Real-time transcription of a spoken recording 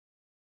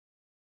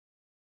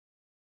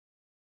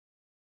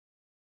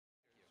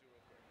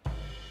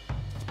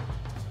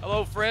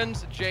Hello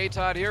friends, Jay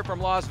Todd here from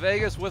Las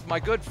Vegas with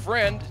my good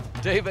friend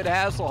David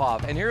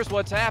Hasselhoff. And here's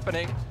what's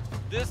happening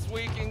this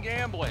week in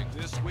gambling.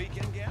 This week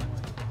in gambling.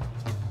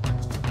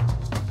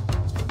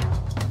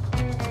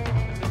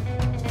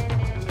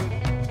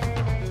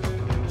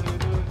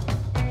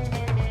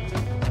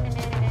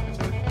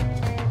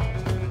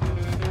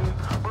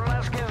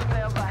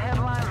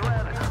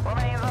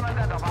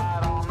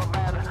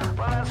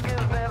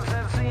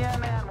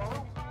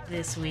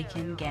 This Week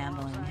in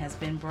Gambling has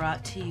been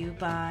brought to you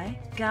by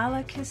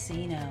Gala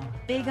Casino.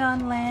 Big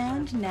on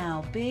land,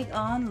 now big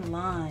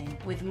online.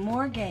 With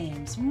more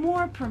games,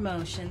 more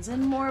promotions,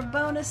 and more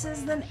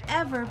bonuses than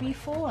ever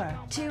before.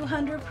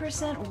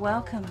 200%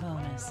 welcome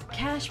bonus,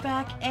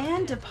 cashback,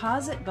 and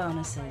deposit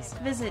bonuses.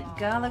 Visit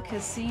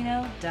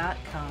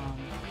galacasino.com.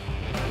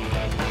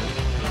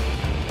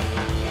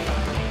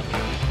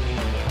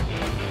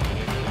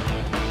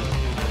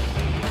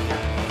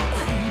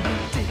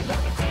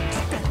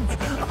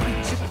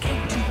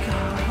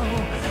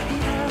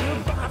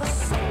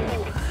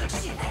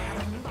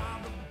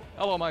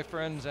 Hello my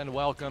friends and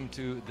welcome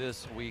to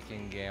This Week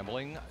in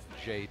Gambling.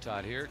 Jay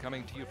Todd here,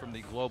 coming to you from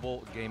the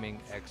Global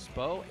Gaming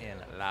Expo in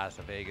Las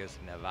Vegas,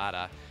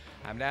 Nevada.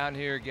 I'm down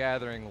here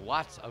gathering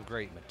lots of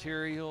great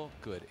material,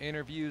 good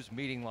interviews,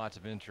 meeting lots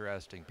of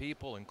interesting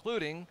people,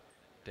 including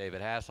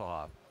David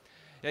Hasselhoff.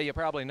 Yeah, you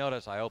probably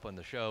noticed I opened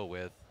the show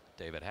with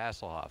David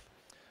Hasselhoff.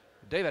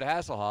 David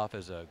Hasselhoff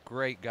is a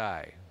great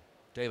guy.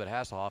 David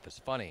Hasselhoff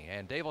is funny,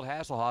 and David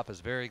Hasselhoff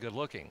is very good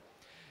looking.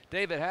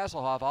 David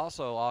Hasselhoff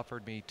also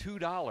offered me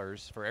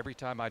 $2 for every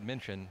time I'd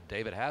mention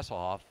David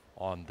Hasselhoff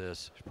on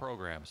this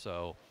program.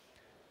 So,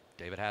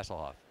 David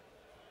Hasselhoff,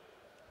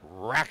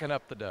 racking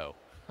up the dough.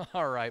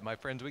 All right, my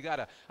friends, we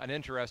got an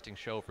interesting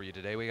show for you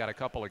today. We got a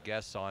couple of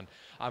guests on.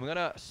 I'm going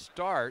to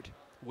start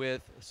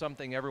with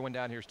something everyone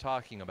down here is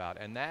talking about,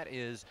 and that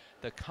is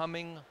the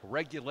coming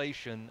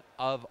regulation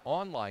of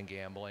online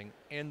gambling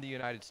in the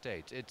United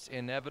States. It's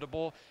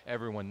inevitable.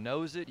 Everyone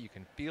knows it. You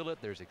can feel it.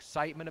 There's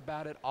excitement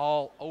about it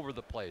all over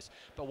the place.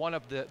 But one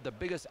of the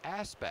biggest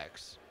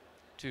aspects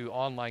to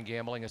online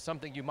gambling is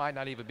something you might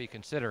not even be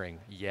considering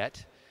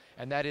yet,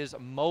 and that is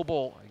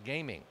mobile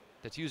gaming.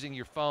 That's using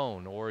your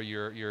phone or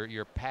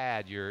your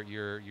pad, your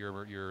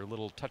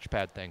little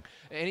touchpad thing.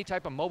 Any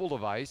type of mobile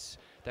device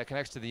that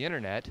connects to the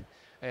internet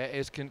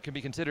can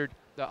be considered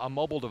a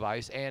mobile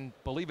device. And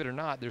believe it or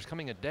not, there's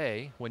coming a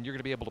day when you're going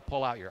to be able to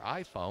pull out your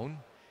iPhone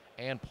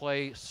and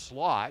play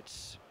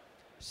slots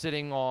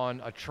sitting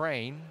on a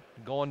train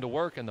going to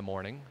work in the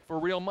morning for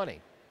real money.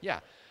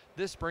 Yeah,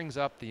 this brings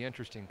up the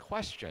interesting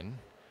question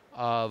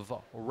of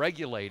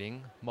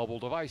regulating mobile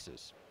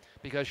devices.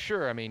 Because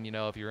sure, I mean, you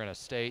know, if you're in a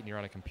state and you're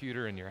on a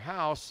computer in your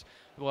house,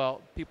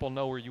 well, people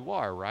know where you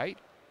are, right?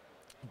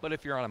 But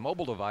if you're on a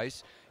mobile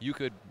device, you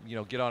could, you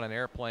know, get on an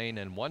airplane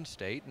in one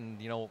state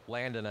and, you know,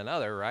 land in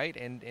another, right?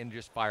 And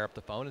just fire up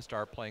the phone and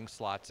start playing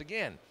slots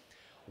again.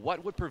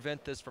 What would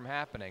prevent this from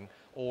happening?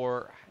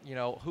 Or, you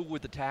know, who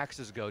would the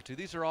taxes go to?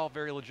 These are all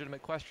very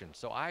legitimate questions.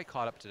 So I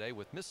caught up today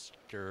with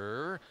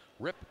Mr.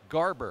 Rip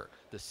Gerber,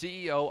 the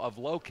CEO of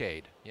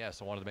Locaid.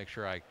 Yes, I wanted to make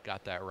sure I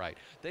got that right.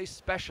 They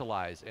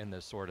specialize in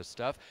this sort of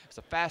stuff. It's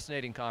a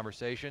fascinating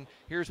conversation.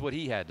 Here's what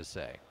he had to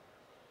say.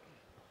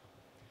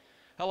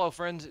 Hello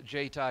friends,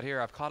 Jay Todd here.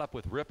 I've caught up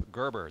with Rip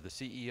Gerber, the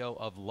CEO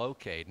of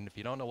Locaid, and if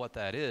you don't know what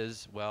that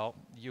is, well,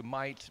 you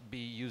might be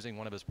using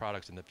one of his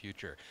products in the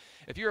future.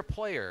 If you're a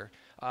player,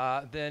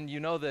 then you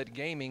know that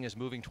gaming is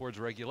moving towards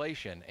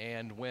regulation,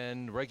 and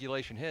when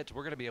regulation hits,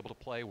 we're going to be able to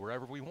play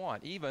wherever we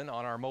want, even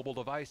on our mobile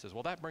devices.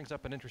 Well, that brings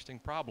up an interesting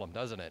problem,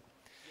 doesn't it?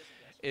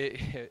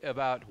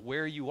 About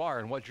where you are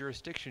and what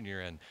jurisdiction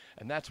you're in,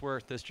 and that's where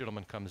this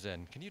gentleman comes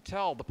in. Can you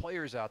tell the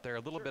players out there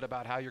a little bit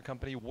about how your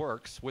company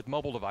works with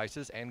mobile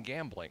devices and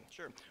gambling?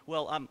 Sure.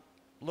 Well,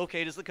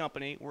 Locaid is the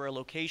company. We're a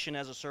location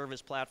as a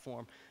service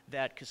platform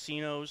that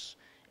casinos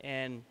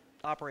and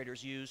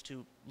operators use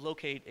to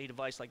locate a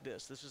device like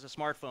this. This is a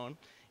smartphone,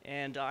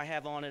 and I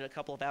have on it a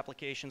couple of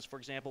applications. For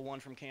example, one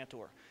from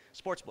Cantor,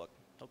 Sportsbook.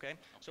 Okay,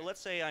 so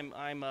let's say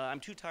I'm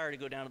too tired to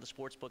go down to the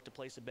sports book to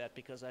place a bet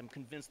because I'm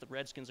convinced the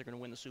Redskins are going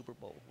to win the Super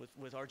Bowl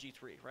with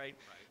RG3, right?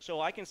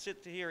 So I can sit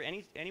here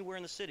anywhere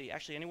in the city,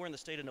 actually anywhere in the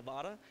state of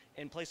Nevada,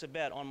 and place a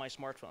bet on my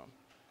smartphone.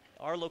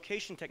 Our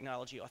location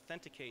technology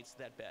authenticates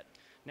that bet.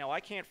 Now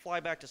I can't fly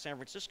back to San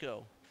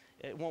Francisco.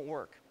 It won't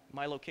work.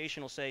 My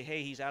location will say,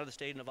 hey, he's out of the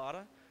state of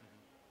Nevada,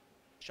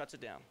 shuts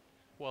it down.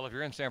 Well, if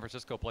you're in San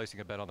Francisco placing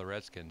a bet on the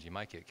Redskins, you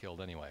might get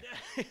killed anyway.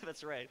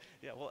 That's right.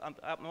 Yeah. Well,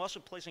 I'm also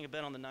placing a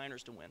bet on the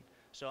Niners to win.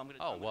 So I'm going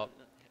to. Oh well,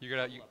 you're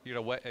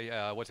gonna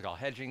what's it called?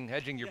 Hedging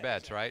your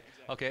bets, exactly, right?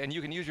 Exactly. Okay, and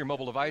you can use your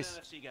mobile device. I'm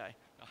an NFC guy.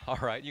 All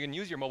right, you can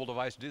use your mobile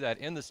device to do that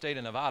in the state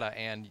of Nevada,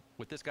 and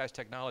with this guy's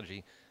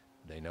technology,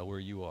 they know where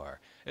you are.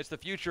 It's the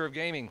future of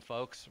gaming,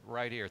 folks,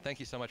 right here. Thank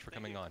you so much for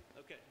coming on.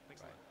 Okay.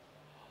 Thanks. Right.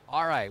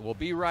 All right, we'll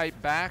be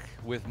right back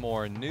with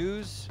more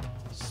news,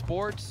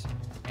 sports,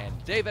 and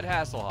David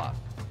Hasselhoff.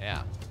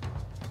 Yeah,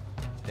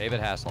 David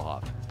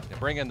Hasselhoff. Now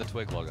bring in the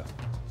Twig logo.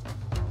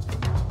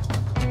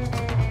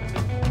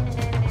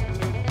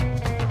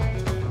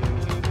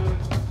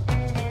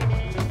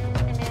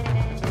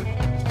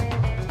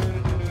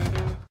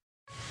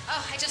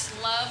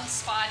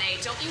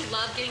 don't you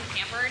love getting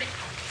pampered?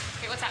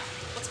 Okay, what's up?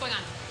 What's going on?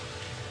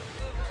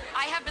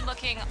 I have been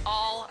looking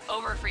all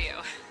over for you.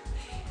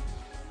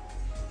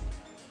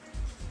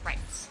 Right.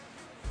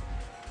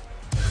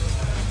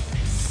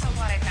 So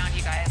glad I found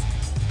you guys.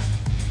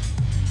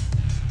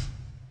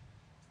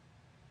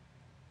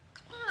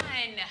 Come on.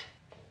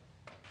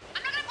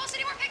 I'm not gonna post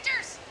any more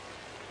pictures.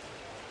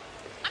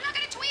 I'm not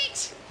gonna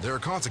tweet. There are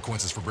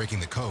consequences for breaking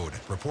the code.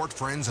 Report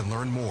friends and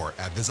learn more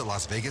at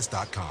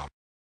visitlasvegas.com.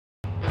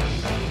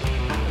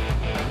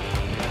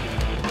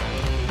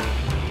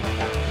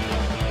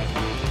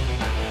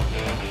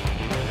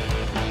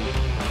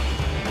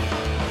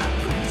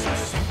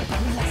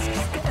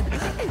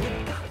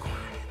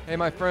 Hey,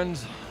 my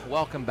friends,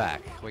 welcome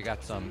back. We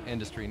got some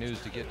industry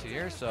news to get to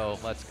here, so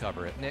let's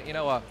cover it. You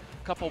know, a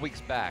couple weeks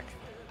back,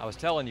 I was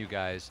telling you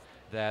guys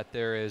that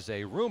there is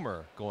a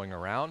rumor going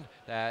around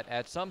that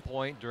at some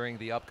point during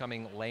the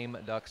upcoming lame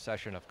duck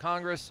session of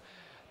Congress,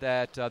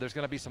 that there's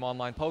going to be some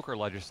online poker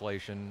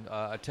legislation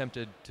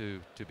attempted to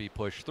be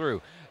pushed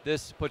through.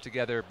 This put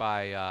together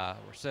by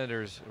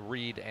Senators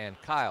Reid and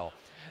Kyle.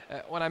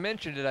 When I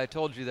mentioned it, I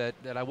told you that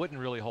I wouldn't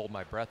really hold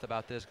my breath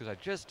about this because I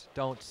just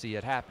don't see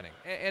it happening.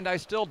 And I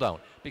still don't,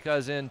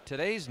 because in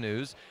today's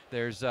news,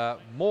 there's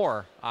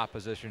more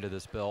opposition to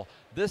this bill,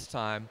 this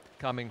time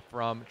coming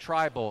from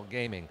tribal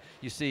gaming.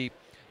 You see,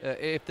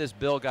 if this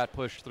bill got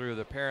pushed through,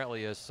 there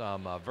apparently is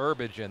some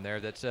verbiage in there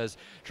that says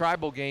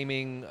tribal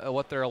gaming,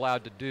 what they're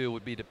allowed to do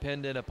would be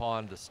dependent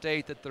upon the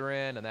state that they're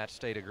in, and that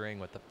state agreeing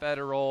with the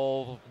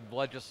federal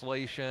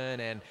legislation.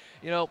 And,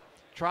 you know,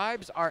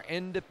 tribes are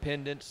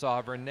independent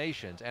sovereign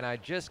nations, and I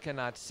just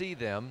cannot see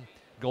them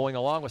going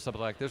along with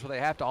something like this where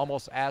they have to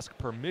almost ask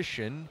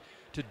permission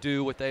to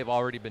do what they've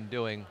already been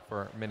doing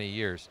for many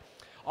years.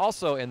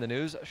 Also in the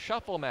news,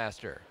 Shuffle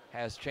Master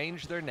has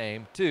changed their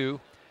name to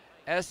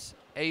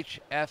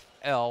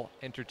SHFL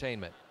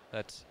Entertainment.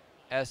 That's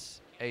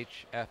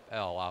SHFL.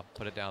 I'll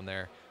put it down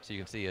there so you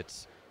can see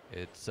it's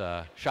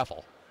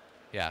Shuffle.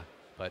 Yeah,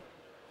 but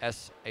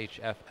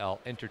SHFL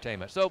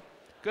Entertainment. So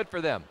good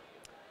for them.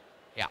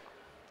 Yeah.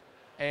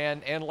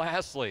 And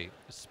lastly,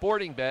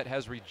 Sporting Bet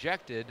has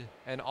rejected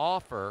an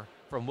offer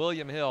from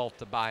William Hill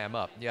to buy him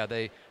up. Yeah,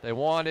 they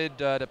wanted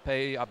to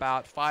pay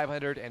about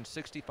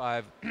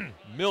 $565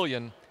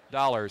 million,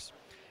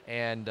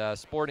 and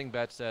Sporting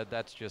Bet said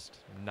that's just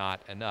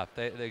not enough.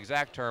 The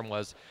exact term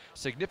was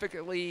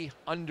significantly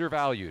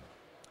undervalued.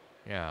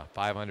 Yeah,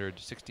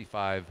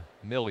 $565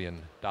 million.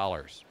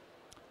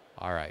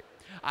 All right.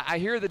 I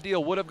hear the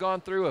deal would have gone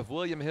through if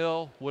William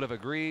Hill would have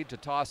agreed to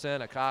toss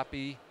in a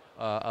copy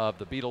of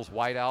the Beatles'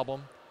 White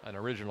Album, an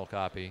original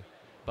copy,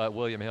 but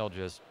William Hill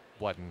just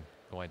wasn't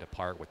going to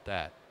part with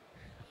that.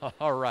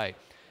 All right,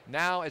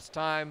 now it's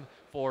time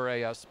for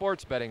a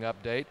sports betting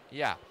update.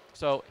 Yeah,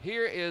 so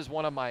here is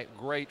one of my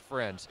great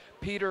friends,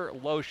 Peter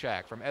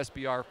Loshak from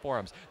SBR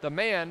Forums, the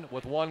man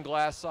with one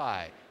glass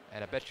eye,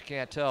 and I bet you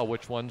can't tell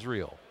which one's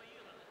real.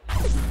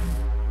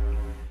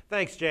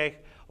 Thanks, Jay.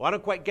 Well, I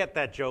don't quite get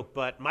that joke,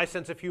 but my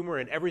sense of humor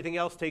and everything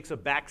else takes a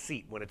back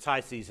seat when it's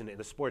high season in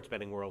the sports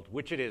betting world,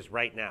 which it is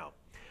right now.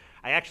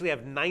 I actually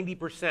have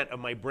 90% of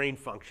my brain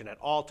function at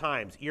all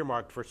times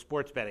earmarked for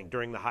sports betting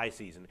during the high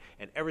season,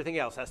 and everything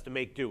else has to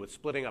make do with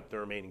splitting up the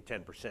remaining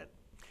 10%.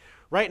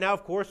 Right now,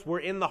 of course, we're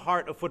in the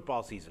heart of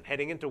football season,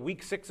 heading into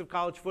Week 6 of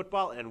college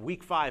football and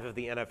Week 5 of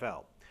the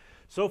NFL.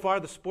 So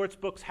far, the sports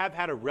books have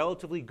had a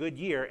relatively good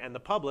year, and the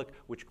public,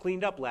 which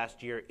cleaned up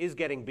last year, is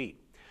getting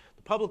beat.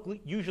 The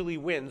public usually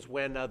wins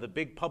when the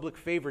big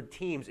public-favored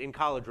teams in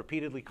college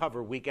repeatedly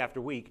cover week after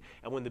week,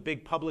 and when the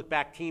big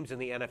public-backed teams in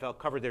the NFL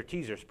cover their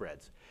teaser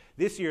spreads.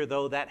 This year,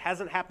 though, that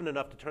hasn't happened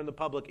enough to turn the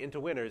public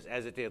into winners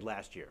as it did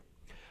last year.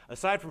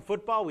 Aside from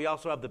football, we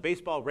also have the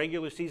baseball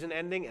regular season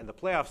ending and the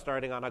playoffs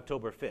starting on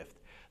October 5th.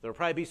 There will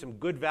probably be some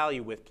good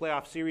value with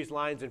playoff series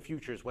lines and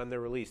futures when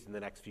they're released in the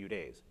next few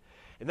days.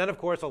 And then, of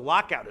course, a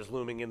lockout is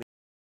looming in the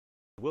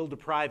will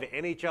deprive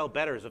NHL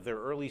bettors of their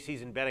early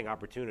season betting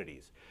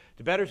opportunities.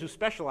 To bettors who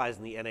specialize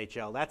in the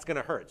NHL, that's going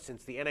to hurt,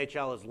 since the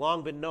NHL has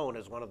long been known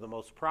as one of the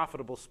most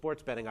profitable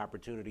sports betting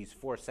opportunities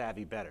for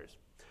savvy bettors.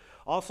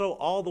 Also,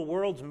 all the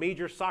world's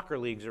major soccer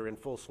leagues are in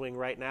full swing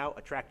right now,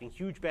 attracting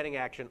huge betting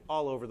action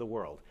all over the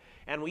world.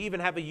 And we even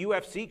have a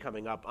UFC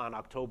coming up on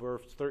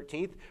October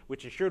 13th,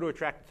 which is sure to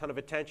attract a ton of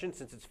attention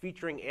since it's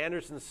featuring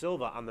Anderson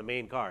Silva on the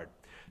main card.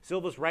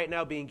 Silva's right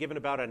now being given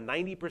about a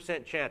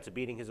 90% chance of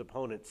beating his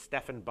opponent,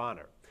 Stephan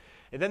Bonner.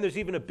 And then there's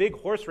even a big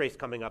horse race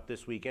coming up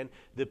this weekend,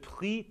 the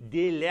Prix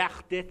de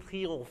l'Arc de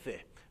Triomphe,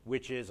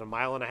 which is a 1.5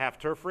 mile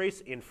turf race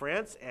in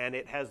France, and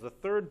it has the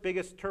third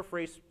biggest turf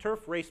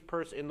race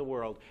purse in the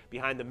world,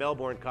 behind the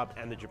Melbourne Cup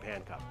and the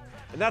Japan Cup.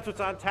 And that's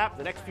what's on tap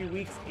the next few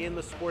weeks in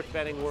the sports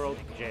betting world.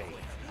 Jay.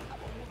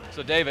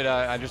 So, David,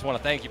 I just want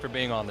to thank you for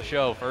being on the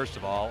show, first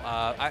of all.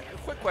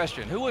 Quick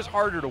question. Who was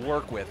harder to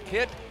work with,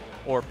 Kit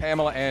or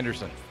Pamela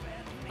Anderson?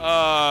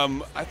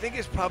 I think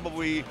it's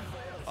probably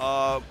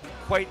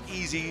quite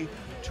easy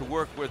to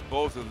work with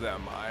both of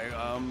them.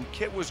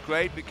 Kit was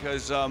great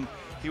because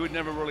he would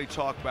never really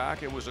talk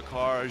back. It was a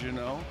car, as you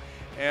know.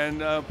 And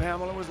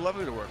Pamela was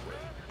lovely to work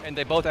with. And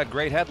they both had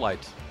great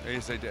headlights.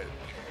 Yes, they did.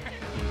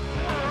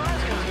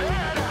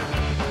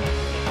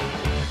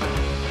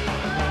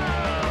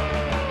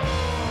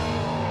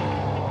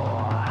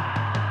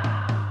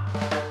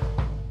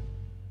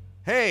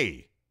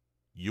 Hey,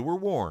 you were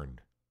warned.